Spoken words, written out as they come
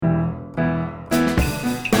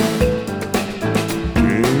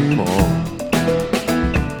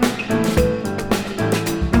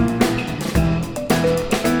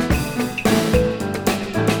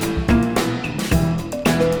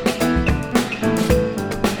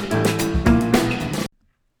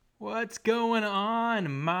What's going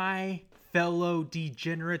on, my fellow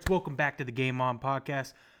degenerates? Welcome back to the Game On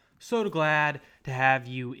Podcast. So glad to have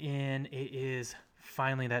you in. It is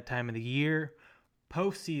finally that time of the year.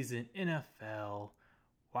 Postseason, NFL,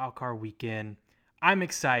 wildcard weekend. I'm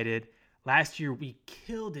excited. Last year we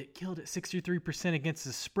killed it 63% against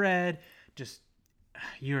the spread.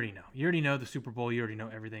 You already know the Super Bowl. You already know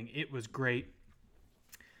everything. It was great.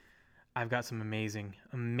 I've got some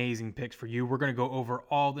amazing picks for you. We're going to go over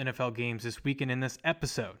all the NFL games this weekend in this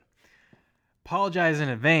episode. Apologize in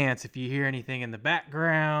advance if you hear anything in the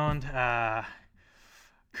background.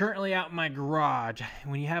 Currently out in my garage.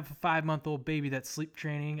 When you have a 5-month-old baby that's sleep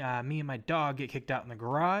training, me and my dog get kicked out in the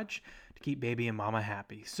garage to keep baby and mama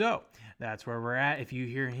happy. So that's where we're at. If you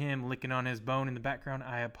hear him licking on his bone in the background,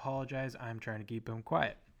 I apologize. I'm trying to keep him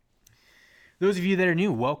quiet. Those of you that are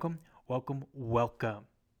new, welcome.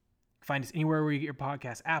 Find us anywhere where you get your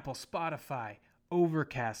podcasts: Apple, Spotify,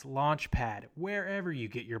 Overcast, Launchpad, wherever you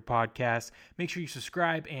get your podcasts. Make sure you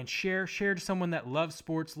subscribe and share. Share to someone that loves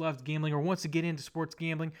sports, loves gambling, or wants to get into sports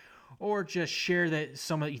gambling, or just share that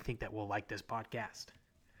someone that you think that will like this podcast.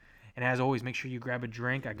 And as always, make sure you grab a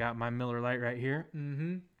drink. I got my Miller Lite right here.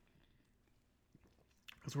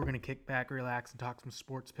 Because we're going to kick back, relax, and talk some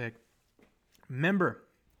sports pick. Remember,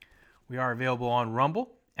 we are available on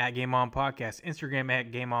Rumble at Game On Podcast, Instagram at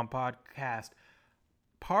Game On Podcast,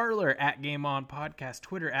 Parler at Game On Podcast,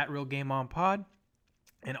 Twitter at Real Game On Pod.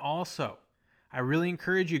 And also, I really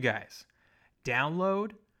encourage you guys,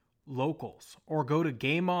 download Locals or go to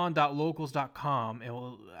gameon.locals.com. It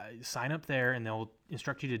will sign up there and they'll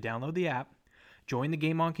instruct you to download the app. Join the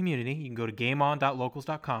Game On community. You can go to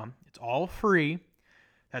gameon.locals.com. It's all free.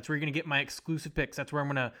 That's where you're going to get my exclusive picks. That's where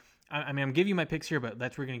I'm giving you my picks here, but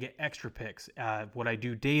that's where you're going to get extra picks. What I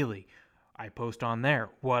do daily, I post on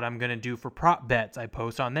there. What I'm going to do for prop bets, I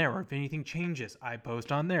post on there. Or if anything changes, I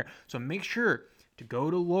post on there. So make sure to go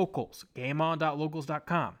to Locals,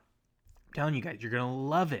 gameon.locals.com. I'm telling you guys, you're going to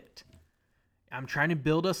love it. I'm trying to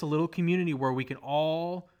build us a little community where we can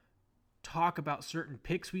all talk about certain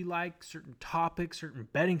picks we like, certain topics, certain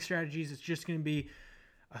betting strategies. It's just going to be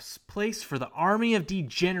a place for the army of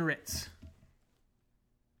degenerates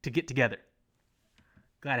to get together.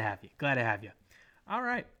 Glad to have you. All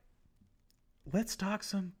right. Let's talk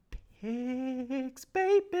some picks,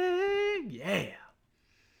 baby. Yeah.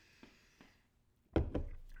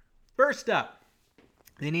 First up,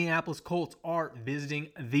 the Indianapolis Colts are visiting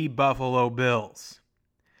the Buffalo Bills.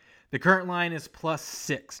 The current line is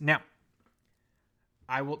 +6. Now,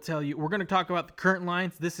 I will tell you, we're going to talk about the current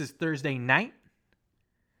lines. This is Thursday night.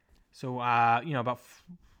 So, about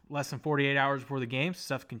less than 48 hours before the game,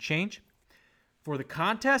 stuff can change. For the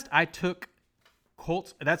contest, I took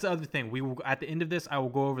Colts. That's the other thing. We will, at the end of this, I will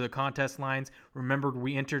go over the contest lines. Remember,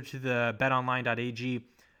 we entered to the betonline.ag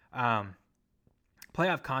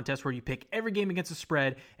playoff contest where you pick every game against the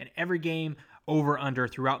spread and every game over/under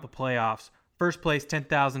throughout the playoffs. First place,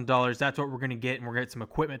 $10,000. That's what we're going to get, and we're going to get some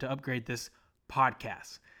equipment to upgrade this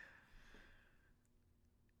podcast.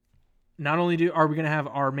 Not only are we going to have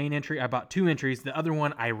our main entry, I bought 2 entries. The other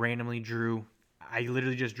one I randomly drew. I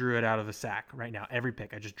literally just drew it out of a sack right now. Every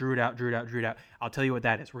pick. I just drew it out. I'll tell you what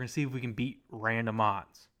that is. We're going to see if we can beat random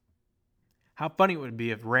odds. How funny it would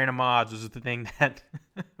be if random odds was the thing that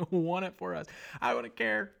won it for us. I wouldn't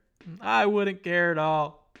care. at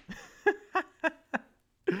all.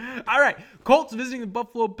 All right. Colts visiting the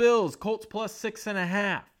Buffalo Bills. Colts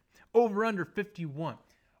 +6.5. Over under 51.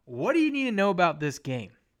 What do you need to know about this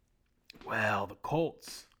game? Well, the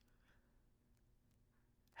Colts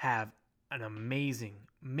have an amazing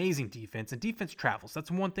defense, and defense travels.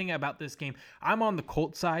 That's one thing about this game. I'm on the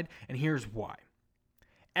Colts side, and here's why.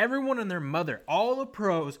 Everyone and their mother, all the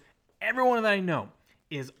pros, everyone that I know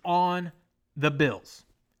is on the Bills.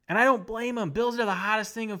 And I don't blame them. Bills are the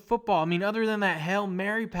hottest thing in football. I mean, other than that Hail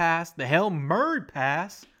Murray pass,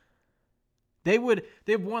 they've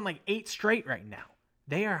won like 8 straight right now.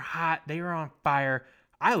 They are hot. They are on fire.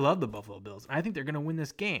 I love the Buffalo Bills. I think they're going to win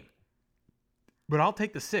this game. But I'll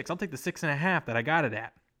take the 6. I'll take the 6.5 that I got it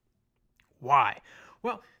at. Why?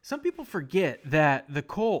 Well, some people forget that the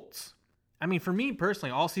Colts, I mean, for me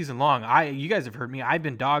personally, all season long, you guys have heard me. I've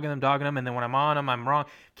been dogging them, and then when I'm on them, I'm wrong.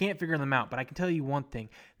 Can't figure them out. But I can tell you one thing.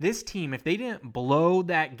 This team, if they didn't blow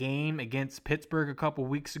that game against Pittsburgh a couple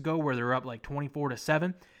weeks ago where they're up like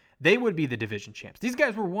 24-7, they would be the division champs. These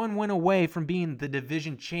guys were 1 win away from being the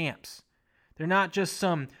division champs. They're not just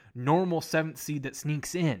some normal 7th seed that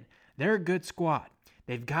sneaks in. They're a good squad.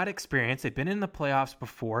 They've got experience. They've been in the playoffs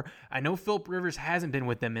before. I know Philip Rivers hasn't been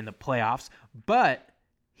with them in the playoffs, but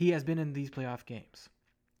he has been in these playoff games.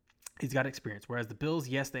 He's got experience. Whereas the Bills,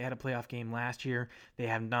 yes, they had a playoff game last year. They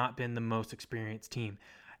have not been the most experienced team.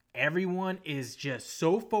 Everyone is just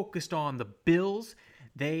so focused on the Bills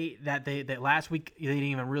that last week they didn't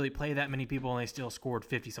even really play that many people and they still scored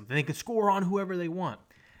 50-something. They can score on whoever they want.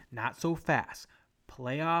 Not so fast.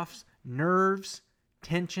 Playoffs, nerves,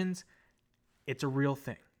 tensions, it's a real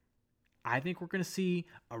thing. I think we're going to see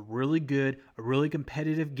a really good, a really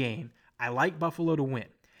competitive game. I like Buffalo to win.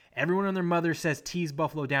 Everyone and their mother says tease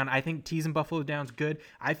Buffalo down. I think teasing Buffalo down is good.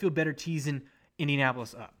 I feel better teasing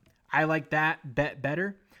Indianapolis up. I like that bet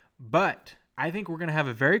better. But I think we're going to have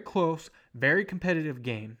a very close, very competitive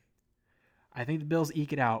game. I think the Bills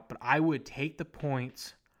eke it out, but I would take the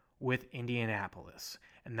points with Indianapolis.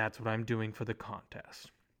 And that's what I'm doing for the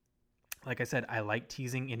contest. Like I said, I like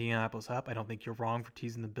teasing Indianapolis up. I don't think you're wrong for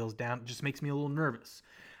teasing the Bills down. It just makes me a little nervous.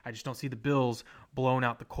 I just don't see the Bills blowing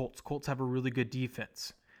out the Colts. Colts have a really good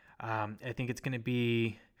defense. I think it's going to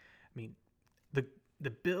be, the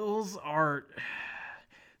Bills are,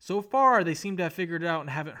 so far they seem to have figured it out and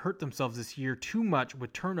haven't hurt themselves this year too much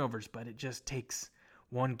with turnovers, but it just takes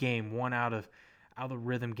one game, one out of the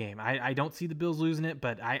rhythm game. I don't see the Bills losing it,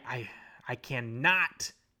 but I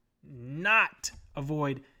cannot not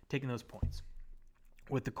avoid taking those points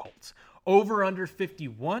with the Colts. Over under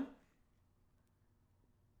 51.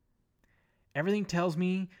 Everything tells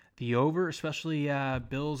me the over, especially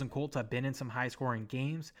Bills and Colts, have been in some high-scoring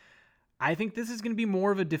games. I think this is going to be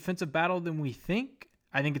more of a defensive battle than we think.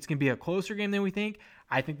 I think it's going to be a closer game than we think.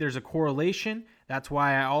 I think there's a correlation. That's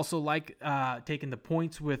why I also like taking the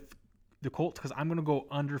points with the Colts, because I'm going to go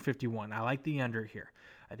under 51. I like the under here.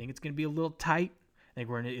 I think it's going to be a little tight. I think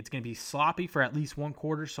it's going to be sloppy for at least one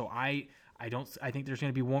quarter. So I think there's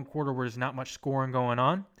going to be one quarter where there's not much scoring going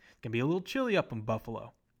on. It's going to be a little chilly up in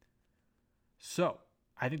Buffalo. So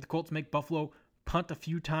I think the Colts make Buffalo punt a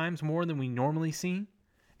few times more than we normally see.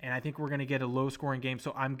 And I think we're going to get a low-scoring game.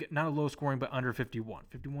 So I'm not a low-scoring, but under 51.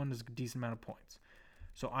 51 is a decent amount of points.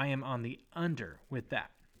 So I am on the under with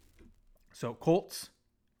that. So Colts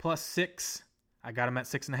plus 6. I got them at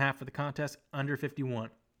 6.5 for the contest. Under 51.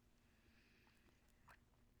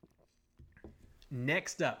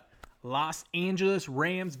 Next up, Los Angeles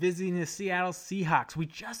Rams visiting the Seattle Seahawks. We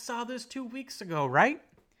just saw this 2 weeks ago, right?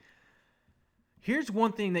 Here's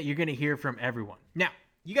one thing that you're going to hear from everyone. Now,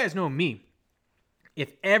 you guys know me.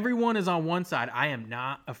 If everyone is on one side, I am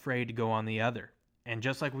not afraid to go on the other. And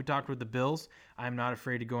just like we talked with the Bills, I'm not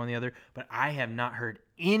afraid to go on the other. But I have not heard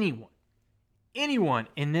anyone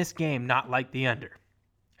in this game not like the under.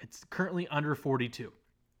 It's currently under 42.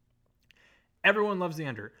 Everyone loves the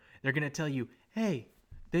under. They're going to tell you, hey,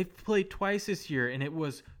 they've played twice this year, and it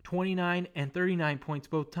was 29 and 39 points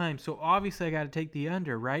both times. So obviously I got to take the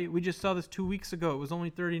under, right? We just saw this 2 weeks ago. It was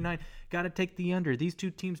only 39. Got to take the under. These two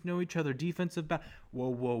teams know each other. Defensive battle.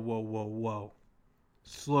 Whoa.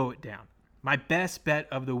 Slow it down. My best bet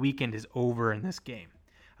of the weekend is over in this game.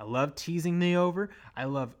 I love teasing the over. I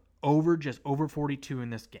love just over 42 in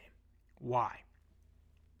this game. Why?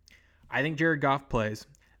 I think Jared Goff plays.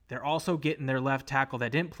 They're also getting their left tackle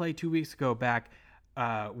that didn't play 2 weeks ago back,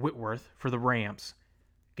 Whitworth, for the Rams.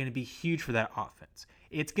 Going to be huge for that offense.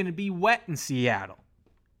 It's going to be wet in Seattle.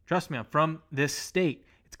 Trust me, I'm from this state.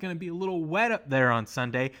 It's going to be a little wet up there on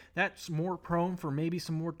Sunday. That's more prone for maybe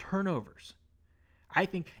some more turnovers. I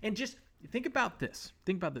think, and just think about this.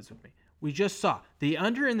 Think about this with me. We just saw the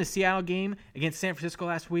under in the Seattle game against San Francisco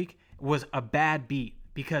last week was a bad beat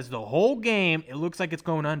because the whole game, it looks like it's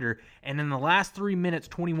going under, and in the last 3 minutes,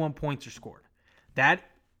 21 points are scored. That,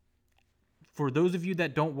 for those of you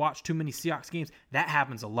that don't watch too many Seahawks games, that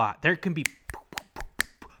happens a lot. There can be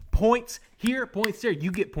points here, points there.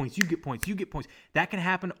 You get points, you get points, you get points. That can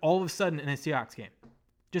happen all of a sudden in a Seahawks game,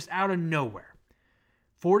 just out of nowhere.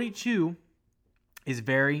 42 is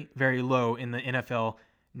very, very low in the NFL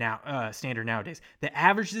now standard nowadays. The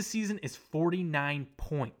average this season is 49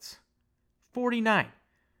 points. 49.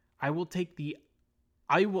 Now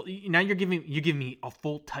you're giving me a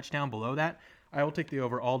full touchdown below that. I will take the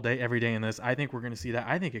over all day, every day in this. I think we're going to see that.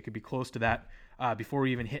 I think it could be close to that before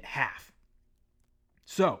we even hit half.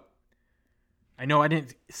 So, I know I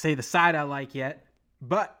didn't say the side I like yet,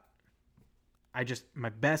 but my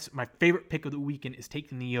favorite pick of the weekend is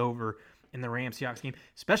taking the over in the Rams-Seahawks game,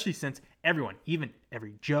 especially since everyone, even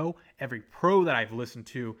every Joe, every pro that I've listened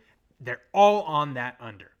to, they're all on that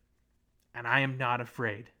under. And I am not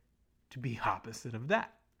afraid to be opposite of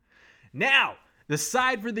that. Now, the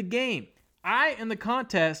side for the game. I, in the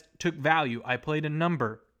contest, took value. I played a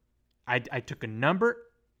number. I took a number.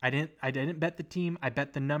 I didn't bet the team. I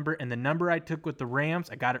bet the number. And the number I took with the Rams,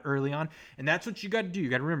 I got it early on. And that's what you got to do. You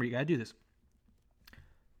got to remember, you got to do this.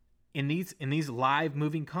 in these live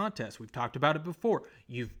moving contests, we've talked about it before.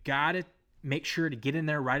 You've got to make sure to get in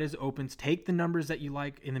there right as it opens. Take the numbers that you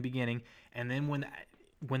like in the beginning, and then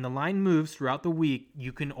when the line moves throughout the week,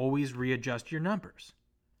 you can always readjust your numbers.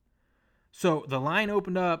 So the line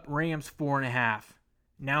opened up Rams 4.5.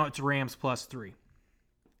 Now it's Rams +3.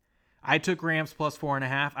 I took Rams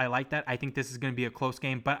 +4.5. I like that. I think this is going to be a close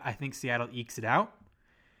game, but I think Seattle ekes it out.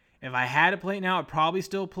 If I had to play it now, I'd probably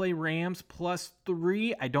still play Rams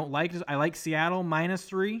 +3. I don't like this. I like Seattle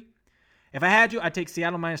 -3. If I had to, I'd take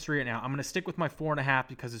Seattle -3 right now. I'm going to stick with my 4.5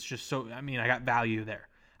 because it's just so, I got value there.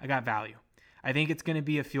 I got value. I think it's going to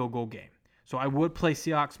be a field goal game. So I would play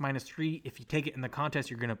Seahawks -3. If you take it in the contest,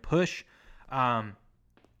 you're going to push.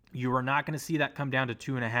 You are not going to see that come down to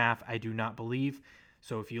 2.5. I do not believe.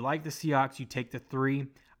 So if you like the Seahawks, you take the 3.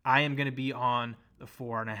 I am going to be on the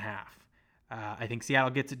 4.5. I think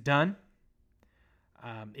Seattle gets it done.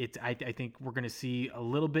 I think we're going to see a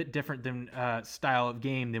little bit different than style of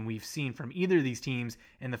game than we've seen from either of these teams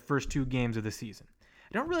in the first 2 games of the season.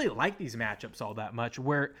 I don't really like these matchups all that much,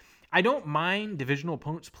 where I don't mind divisional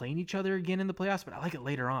opponents playing each other again in the playoffs, but I like it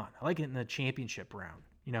later on. I like it in the championship round,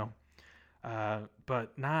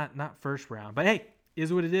 but not first round. But hey,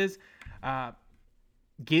 is what it is.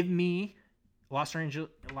 Give me Los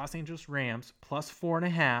Angeles Rams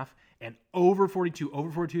 +4.5 and over 42.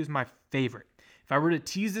 Over 42 is my favorite. If I were to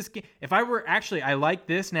tease this game, I like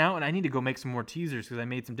this now, and I need to go make some more teasers because I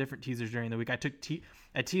made some different teasers during the week.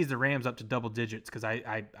 I teased the Rams up to double digits because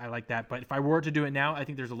I like that. But if I were to do it now, I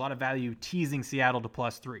think there's a lot of value teasing Seattle to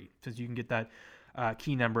 +3 since you can get that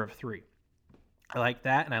key number of 3. I like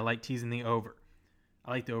that, and I like teasing the over.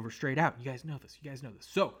 I like the over straight out. You guys know this.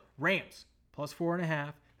 So Rams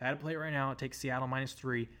 +4.5. If I had to play it right now, I'll take Seattle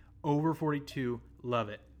 -3. Over 42. Love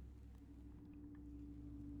it.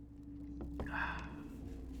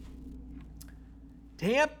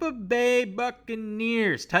 Tampa Bay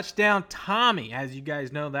Buccaneers. Touchdown Tommy. As you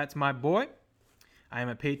guys know, that's my boy. I am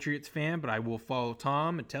a Patriots fan, but I will follow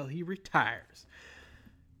Tom until he retires.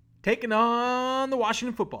 Taking on the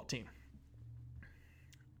Washington football team.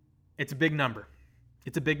 It's a big number.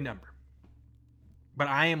 But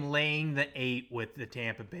I am laying the 8 with the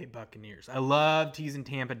Tampa Bay Buccaneers. I love teasing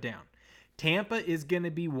Tampa down. Tampa is going to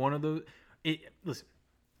be one of those. Listen,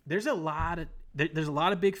 there's a lot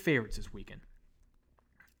of big favorites this weekend.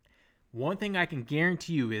 One thing I can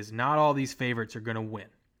guarantee you is not all these favorites are going to win.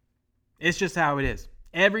 It's just how it is.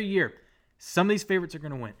 Every year, some of these favorites are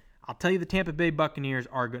going to win. I'll tell you the Tampa Bay Buccaneers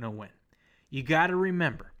are going to win. You got to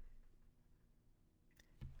remember,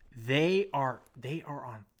 they are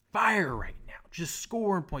on fire right now. Just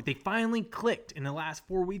scoring points. They finally clicked in the last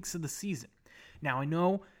 4 weeks of the season. Now, I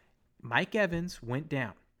know Mike Evans went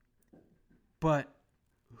down, but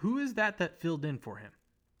who is that filled in for him?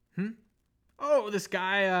 Oh, this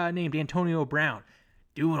guy named Antonio Brown.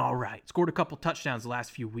 Doing all right. Scored a couple touchdowns the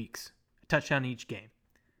last few weeks. A touchdown each game.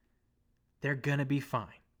 They're going to be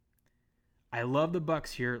fine. I love the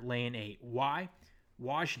Bucs here laying 8. Why?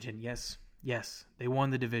 Washington, yes, they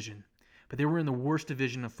won the division. But they were in the worst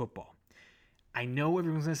division of football. I know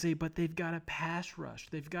everyone's going to say, but they've got a pass rush.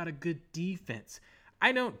 They've got a good defense.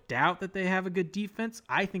 I don't doubt that they have a good defense.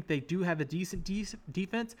 I think they do have a decent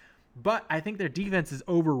defense, but I think their defense is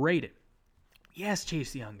overrated. Yes,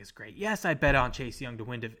 Chase Young is great. Yes, I bet on Chase Young to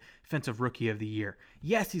win Defensive Rookie of the Year.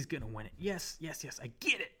 Yes, he's going to win it. Yes, I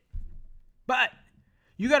get it. But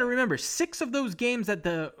you got to remember, 6 of those games that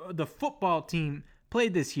the football team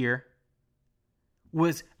played this year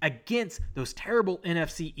was against those terrible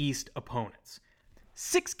NFC East opponents.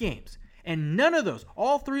 6 games. And none of those,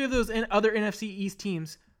 all 3 of those other NFC East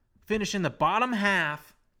teams finish in the bottom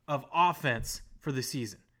half of offense for the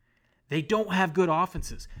season. They don't have good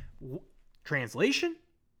offenses. Translation?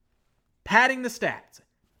 Padding the stats.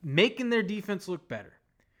 Making their defense look better.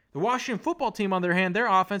 The Washington football team, on their hand, their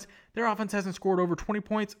offense hasn't scored over 20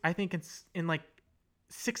 points, I think, in like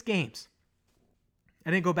 6 games. I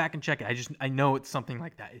didn't go back and check it. I know it's something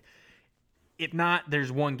like that. If not,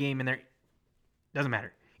 there's one game in there. Doesn't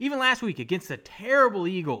matter. Even last week against the terrible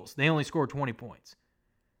Eagles, they only scored 20 points.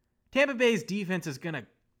 Tampa Bay's defense is going to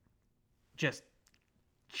just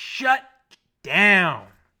shut down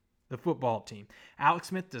the football team. Alex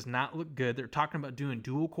Smith does not look good. They're talking about doing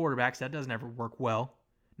dual quarterbacks. That doesn't ever work well.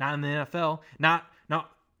 Not in the NFL. Not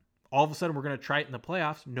all of a sudden we're going to try it in the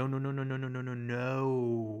playoffs. No.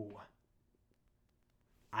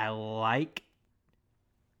 I like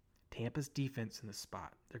Tampa's defense in this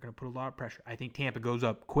spot. They're going to put a lot of pressure. I think Tampa goes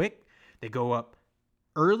up quick. They go up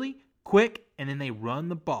early, quick, and then they run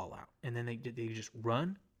the ball out. And then they just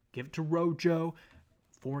run, give it to Rojo,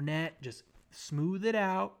 Fournette, just smooth it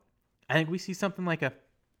out. I think we see something like a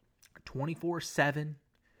 24-7,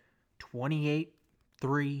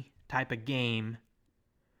 28-3 type of game,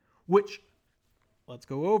 which, let's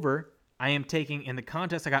go over. I am taking in the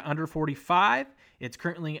contest, I got under 45. It's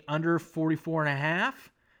currently under 44.5.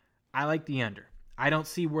 I like the under. I don't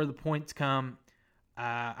see where the points come.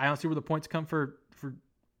 For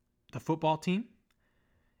the football team.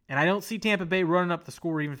 And I don't see Tampa Bay running up the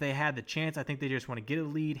score even if they had the chance. I think they just want to get a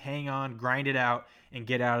lead, hang on, grind it out, and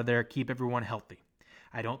get out of there, keep everyone healthy.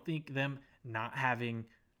 I don't think them not having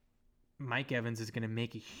Mike Evans is going to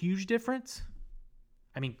make a huge difference.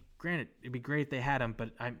 I mean, granted, it'd be great if they had him, but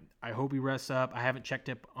I hope he rests up. I haven't checked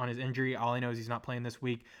up on his injury. All I know is he's not playing this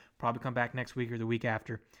week. Probably come back next week or the week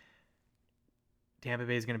after. Tampa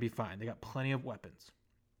Bay is going to be fine. They got plenty of weapons.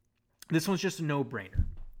 This one's just a no-brainer.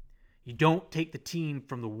 You don't take the team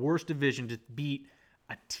from the worst division to beat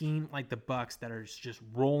a team like the Bucs that are just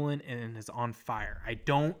rolling and is on fire. I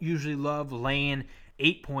don't usually love laying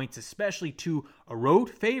 8 points, especially to a road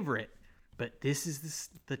favorite, but this is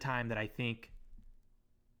the time that I think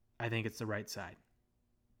it's the right side.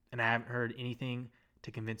 And I haven't heard anything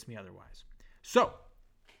to convince me otherwise. So,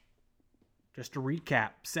 just to recap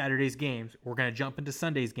Saturday's games, we're going to jump into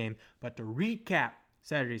Sunday's game, but to recap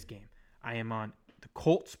Saturday's game, I am on the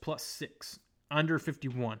Colts +6, under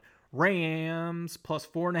 51. Rams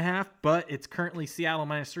 +4.5, but it's currently Seattle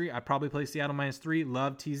 -3. I probably play Seattle -3.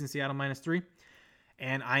 Love teasing Seattle -3.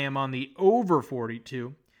 And I am on the over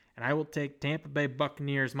 42, and I will take Tampa Bay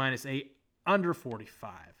Buccaneers -8, under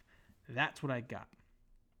 45. That's what I got.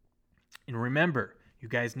 And remember, you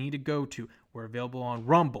guys need to go to, we're available on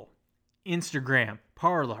Rumble, Instagram,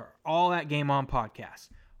 Parler, all at Game On Podcast.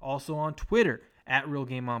 Also on Twitter, at Real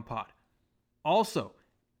Game On Pod. Also,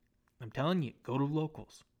 I'm telling you, go to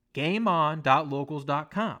Locals.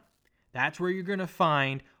 GameOn.locals.com. That's where you're going to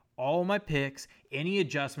find all my picks, any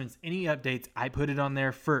adjustments, any updates. I put it on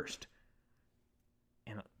there first.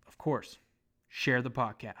 And, of course, share the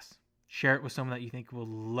podcast. Share it with someone that you think will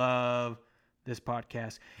love this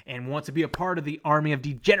podcast and wants to be a part of the army of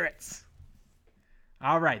degenerates.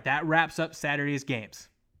 All right, that wraps up Saturday's games.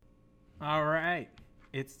 All right,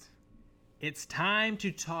 it's time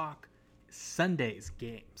to talk Sunday's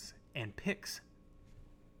games and picks.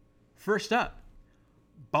 First up,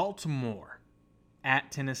 Baltimore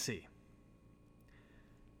at Tennessee.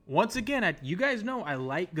 Once again, you guys know I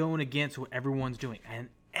like going against what everyone's doing, and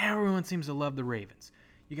everyone seems to love the Ravens.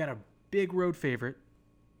 You got a big road favorite.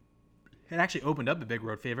 It actually opened up a big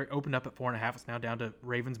road favorite. Opened up at 4.5. It's now down to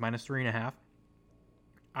Ravens -3.5.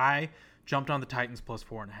 I jumped on the Titans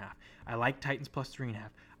 +4.5. I like Titans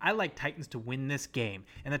 +3.5. I like Titans to win this game,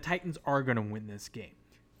 and the Titans are going to win this game.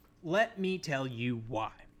 Let me tell you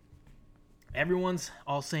why. Everyone's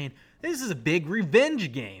all saying, this is a big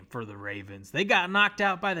revenge game for the Ravens. They got knocked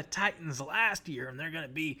out by the Titans last year, and they're going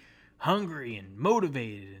to be hungry and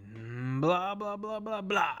motivated and blah, blah, blah, blah,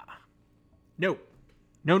 blah. No.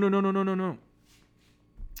 The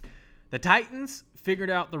Titans figured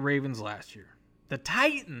out the Ravens last year. The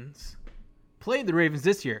Titans played the Ravens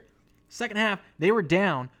this year. Second half, they were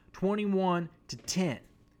down 21-10.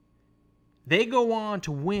 They go on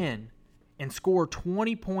to win and score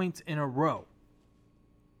 20 points in a row,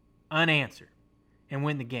 unanswered, and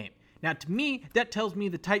win the game. Now, to me, that tells me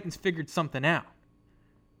the Titans figured something out,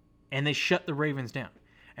 and they shut the Ravens down.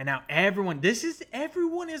 And now everyone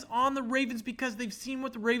is on the Ravens because they've seen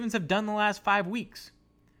what the Ravens have done the last 5 weeks.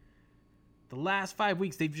 The last 5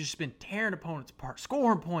 weeks, they've just been tearing opponents apart,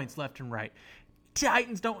 scoring points left and right.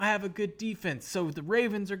 Titans don't have a good defense, so the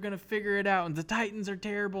Ravens are going to figure it out, and the Titans are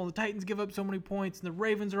terrible, and the Titans give up so many points, and the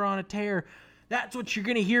Ravens are on a tear. That's what you're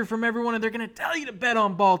going to hear from everyone, and they're going to tell you to bet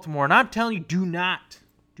on Baltimore, and I'm telling you, do not.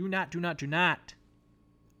 Do not.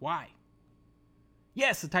 Why?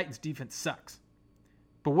 Yes, the Titans' defense sucks,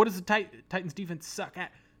 but what does the Titans' defense suck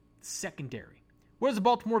at? Secondary. What is the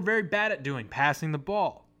Baltimore very bad at doing? Passing the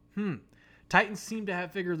ball. Titans seem to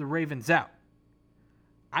have figured the Ravens out.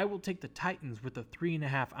 I will take the Titans with the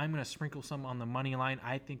 3.5. I'm going to sprinkle some on the money line.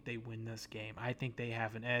 I think they win this game. I think they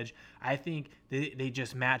have an edge. I think they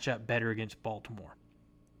just match up better against Baltimore.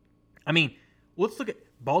 I mean, let's look at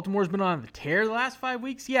Baltimore's been on the tear the last 5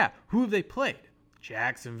 weeks. Yeah, who have they played?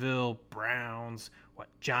 Jacksonville, Browns,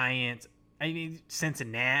 Giants,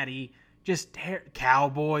 Cincinnati,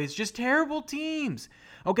 Cowboys, just terrible teams.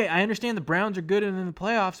 Okay, I understand the Browns are good in the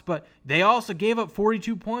playoffs, but they also gave up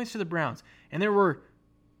 42 points to the Browns. And there were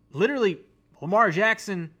literally Lamar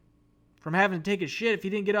Jackson from having to take a shit if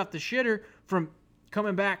he didn't get off the shitter from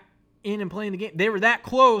coming back in and playing the game. They were that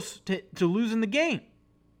close to losing the game.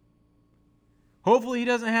 Hopefully he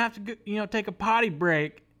doesn't have to take a potty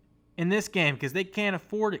break in this game because they can't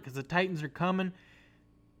afford it because the Titans are coming.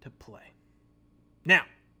 to play. Now,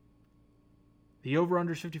 the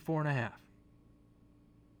over-under is 54.5.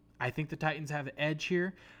 I think the Titans have the edge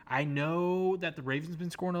here. I know that the Ravens have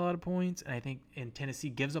been scoring a lot of points, and Tennessee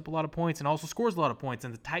gives up a lot of points and also scores a lot of points,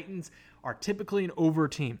 and the Titans are typically an over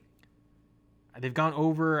team. They've gone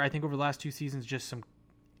over, I think over the last 2 seasons, just some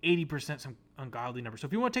 80%, some ungodly number. So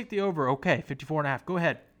if you want to take the over, okay, 54.5, go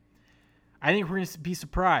ahead. I think we're going to be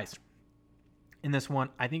surprised in this one.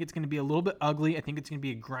 I think it's going to be a little bit ugly. I think it's going to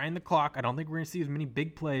be a grind the clock. I don't think we're going to see as many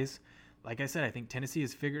big plays. Like I said, I think Tennessee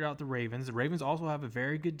has figured out the Ravens. The Ravens also have a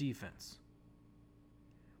very good defense.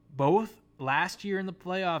 Both last year in the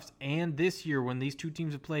playoffs and this year when these two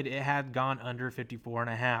teams have played, it had gone under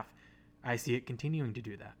 54.5. I see it continuing to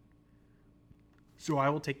do that. So I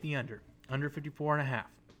will take the under 54.5.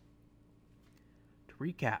 To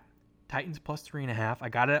recap, Titans plus 3.5. I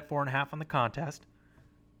got it at 4.5 on the contest.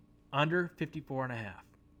 Under 54.5.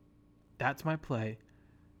 That's my play.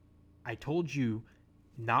 I told you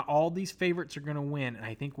not all these favorites are going to win, and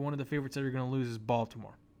I think one of the favorites that are going to lose is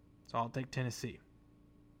Baltimore. So I'll take Tennessee.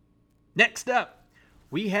 Next up,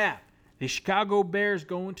 we have the Chicago Bears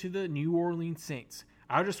going to the New Orleans Saints.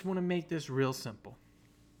 I just want to make this real simple.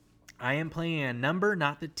 I am playing a number,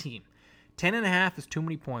 not the team. 10.5 is too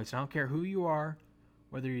many points. I don't care who you are,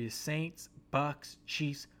 whether you're Saints, Bucks,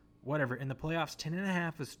 Chiefs, whatever. In the playoffs,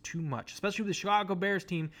 10.5 is too much, especially with the Chicago Bears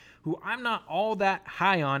team, who I'm not all that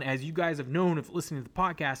high on, as you guys have known if listening to the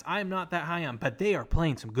podcast. I am not that high on, but they are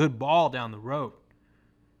playing some good ball down the road.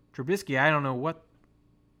 Trubisky, I don't know what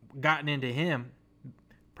gotten into him.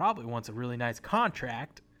 Probably wants a really nice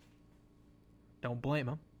contract. Don't blame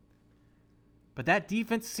him. But that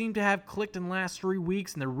defense seemed to have clicked in the last 3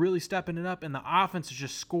 weeks, and they're really stepping it up, and the offense is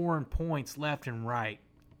just scoring points left and right.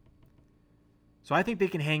 So I think they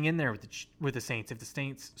can hang in there with the Saints if the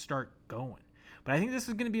Saints start going. But I think this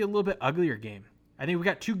is going to be a little bit uglier game. I think we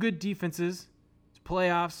got two good defenses. It's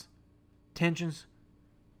playoffs, tensions,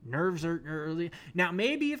 nerves are early. Now,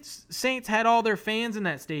 maybe if Saints had all their fans in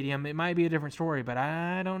that stadium, it might be a different story, but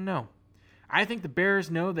I don't know. I think the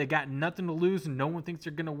Bears know they got nothing to lose and no one thinks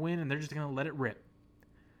they're going to win, and they're just going to let it rip.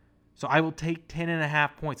 So I will take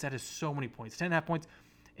 10.5 points. That is so many points. 10.5 points.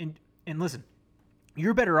 And listen,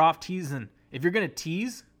 you're better off teasing. If you're going to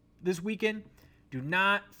tease this weekend, do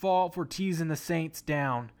not fall for teasing the Saints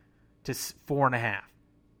down to 4.5.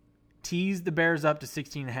 Tease the Bears up to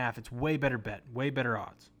 16.5. It's way better bet, way better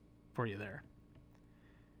odds for you there.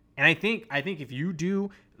 And I think if you're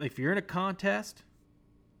in a contest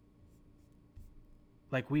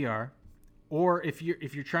like we are, or if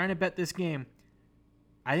you're trying to bet this game,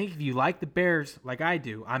 I think if you like the Bears like I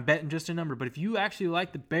do, I'm betting just a number. But if you actually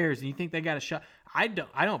like the Bears and you think they got a shot, I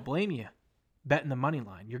don't blame you betting the money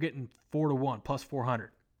line. You're getting 4-1 plus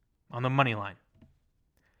 400 on the money line.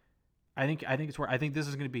 I think it's where I think this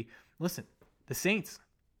is going to be. Listen, the Saints,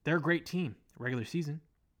 they're a great team regular season.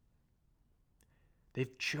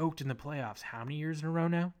 They've choked in the playoffs how many years in a row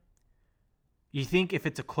now? You think if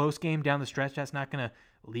it's a close game down the stretch, that's not going to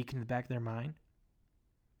leak in the back of their mind?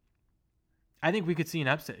 I think we could see an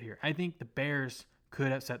upset here. I think the Bears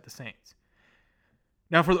could upset the Saints.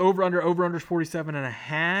 Now for the over-under is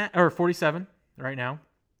 47.5 or 47 right now.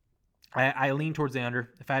 I lean towards the under.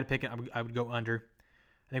 If I had to pick it, I would go under.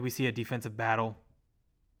 I think we see a defensive battle.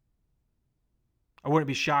 I wouldn't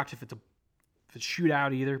be shocked if it's a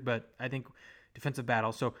shootout either, but I think defensive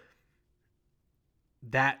battle. So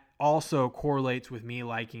that also correlates with me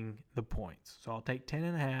liking the points. So I'll take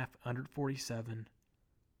 10.5, under 47.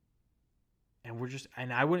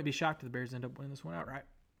 And I wouldn't be shocked if the Bears end up winning this one outright.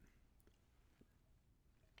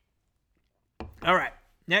 All right,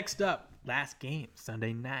 next up, last game,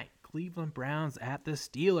 Sunday night. Cleveland Browns at the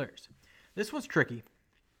Steelers. This one's tricky.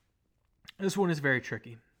 This one is very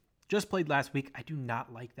tricky. Just played last week. I do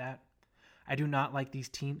not like that. I do not like these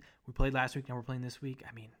teams. We played last week, now we're playing this week.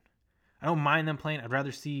 I mean, I don't mind them playing. I'd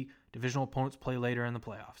rather see divisional opponents play later in the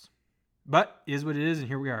playoffs. But it is what it is, and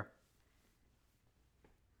here we are.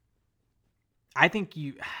 I think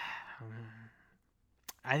you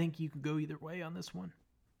can go either way on this one.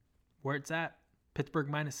 Where it's at, Pittsburgh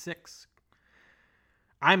 -6.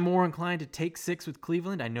 I'm more inclined to take 6 with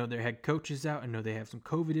Cleveland. I know their head coach is out. I know they have some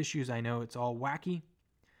COVID issues. I know it's all wacky.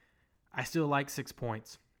 I still like 6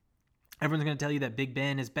 points. Everyone's going to tell you that Big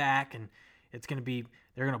Ben is back and they're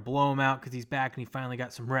going to blow him out because he's back and he finally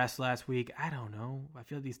got some rest last week. I don't know. I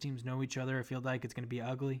feel like these teams know each other. I feel like it's going to be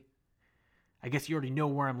ugly. I guess you already know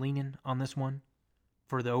where I'm leaning on this one.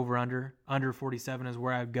 For the over-under. Under 47 is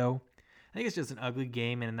where I'd go. I think it's just an ugly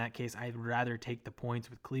game, and in that case, I'd rather take the points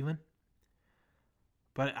with Cleveland.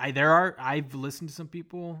 But I've listened to some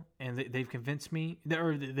people, and they've convinced me,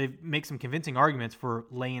 or they've make some convincing arguments for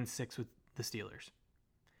laying 6 with the Steelers.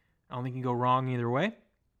 I don't think you can go wrong either way.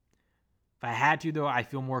 If I had to, though, I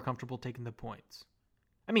feel more comfortable taking the points.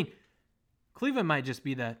 I mean, Cleveland might just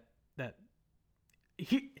be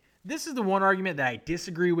this is the one argument that I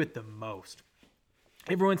disagree with the most.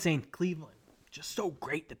 Everyone's saying Cleveland, just so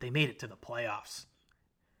great that they made it to the playoffs.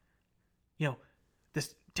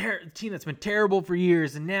 This team that's been terrible for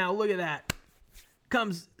years, and now look at that.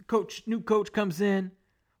 New coach comes in,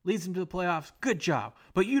 leads them to the playoffs. Good job.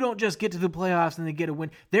 But you don't just get to the playoffs and they get a win.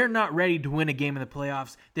 They're not ready to win a game in the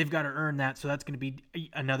playoffs. They've got to earn that, so that's going to be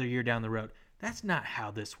another year down the road. That's not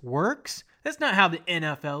how this works. That's not how the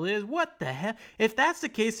NFL is. What the hell? If that's the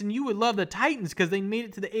case, then you would love the Titans because they made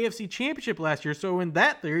it to the AFC Championship last year. So in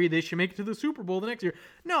that theory, they should make it to the Super Bowl the next year.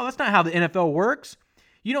 No, that's not how the NFL works.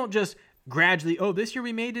 You don't just gradually, this year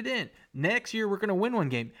we made it in. Next year we're going to win one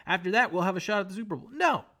game. After that, we'll have a shot at the Super Bowl.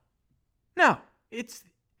 No. It's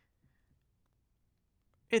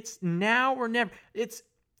now or never.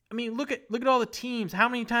 Look at all the teams. How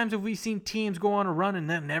many times have we seen teams go on a run and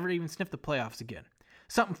then never even sniff the playoffs again?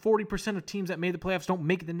 40% of teams that made the playoffs don't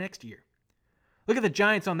make it the next year. Look at the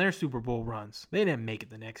Giants on their Super Bowl runs. They didn't make it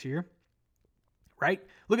the next year. Right?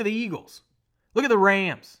 Look at the Eagles. Look at the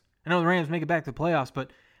Rams. I know the Rams make it back to the playoffs,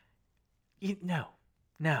 but no.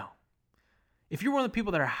 If you're one of the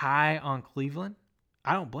people that are high on Cleveland,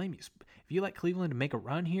 I don't blame you. If you like Cleveland to make a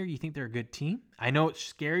run here, you think they're a good team. I know it's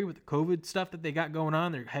scary with the COVID stuff that they got going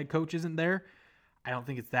on. Their head coach isn't there. I don't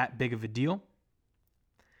think it's that big of a deal.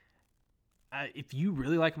 If you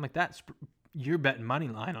really like them like that, you're betting money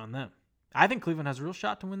line on them. I think Cleveland has a real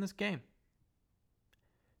shot to win this game.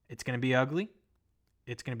 It's going to be ugly.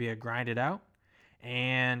 It's going to be a grind it out.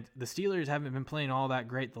 And the Steelers haven't been playing all that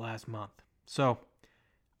great the last month. So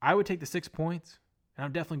I would take the 6 points, and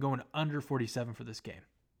I'm definitely going under 47 for this game.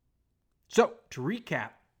 So to recap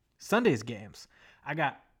Sunday's games, I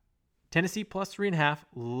got Tennessee plus 3.5.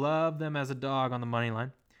 Love them as a dog on the money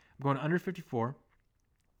line. I'm going under 54.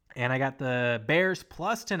 And I got the Bears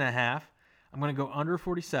plus 10.5. I'm going to go under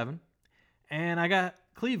 47. And I got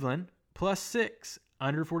Cleveland plus 6,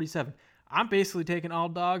 under 47. I'm basically taking all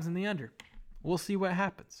dogs in the under. We'll see what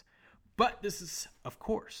happens. But this is, of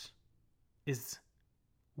course, is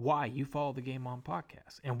why you follow the Game On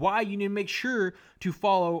Podcast and why you need to make sure to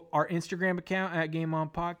follow our Instagram account at Game On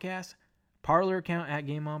Podcast, Parler account at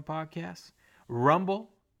Game On Podcast, Rumble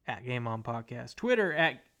at Game On Podcast, Twitter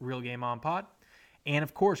at Real Game On Pod, and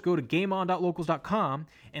of course go to gameon.locals.com.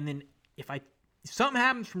 And then if something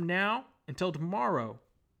happens from now until tomorrow,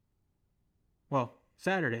 well,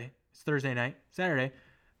 Saturday, it's Thursday night, Saturday,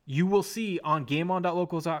 you will see on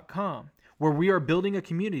gameon.locals.com where we are building a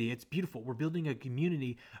community. It's beautiful. We're building a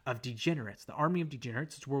community of degenerates, the army of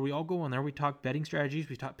degenerates. It's where we all go on there. We talk betting strategies.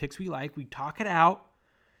 We talk picks we like. We talk it out.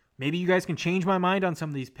 Maybe you guys can change my mind on some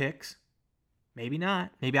of these picks. Maybe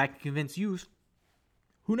not. Maybe I can convince you.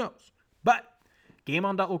 Who knows? But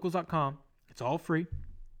gameon.locals.com. It's all free.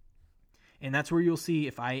 And that's where you'll see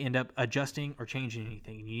if I end up adjusting or changing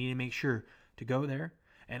anything. You need to make sure to go there.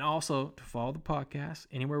 And also to follow the podcast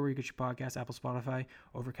anywhere where you get your podcast, Apple, Spotify,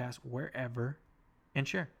 Overcast, wherever, and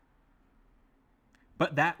share.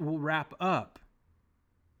 But that will wrap up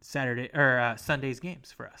Sunday's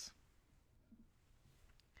games for us.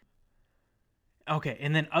 Okay,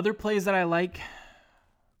 and then other plays that I like,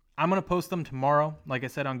 I'm going to post them tomorrow. Like I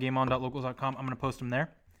said, on gameon.locals.com, I'm going to post them there.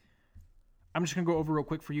 I'm just going to go over real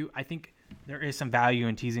quick for you. I think there is some value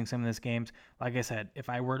in teasing some of these games. Like I said, if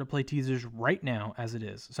I were to play teasers right now as it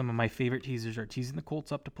is, some of my favorite teasers are teasing the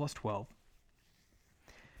Colts up to plus 12.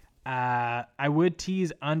 I would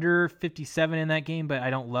tease under 57 in that game, but I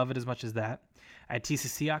don't love it as much as that. I tease the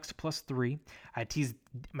Seahawks to plus 3.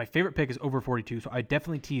 My favorite pick is over 42, so I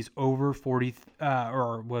definitely tease over 40,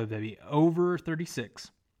 or what would that be? Over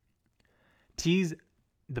 36. Tease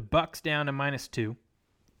the Bucks down to minus 2.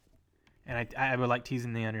 And I would like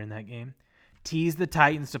teasing the under in that game. Tease the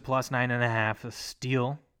Titans to plus 9.5, a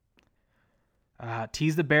steal.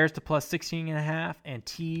 Tease the Bears to plus 16.5, and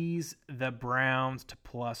tease the Browns to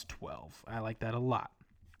plus 12. I like that a lot.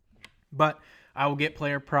 But I will get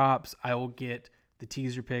player props. I will get the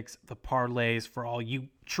teaser picks, the parlays for all you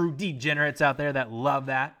true degenerates out there that love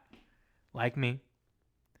that, like me.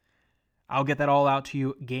 I'll get that all out to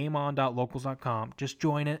you. GameOn.locals.com. Just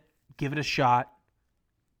join it. Give it a shot.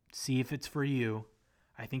 See if it's for you.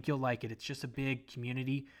 I think you'll like it. It's just a big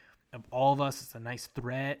community of all of us. It's a nice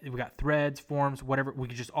thread. We got threads, forums, whatever. We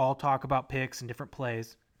could just all talk about picks and different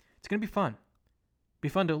plays. It's going to be fun. Be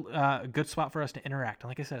fun to a good spot for us to interact. And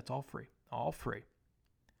like I said, it's all free. All free.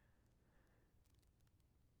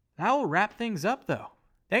 that will wrap things up, though.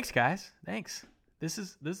 Thanks, guys. Thanks. This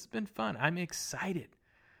has been fun. I'm excited.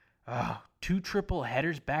 2 triple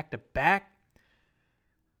headers back to back.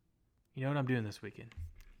 You know what I'm doing this weekend?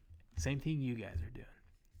 Same thing you guys are doing.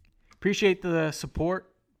 Appreciate the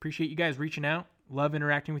support. Appreciate you guys reaching out. Love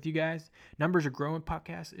interacting with you guys. Numbers are growing.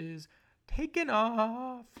 Podcast is taking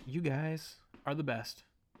off. You guys are the best.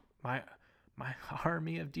 My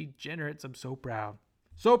army of degenerates. I'm so proud.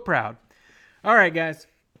 So proud. All right, guys.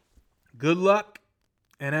 Good luck.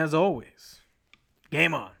 And as always,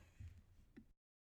 game on.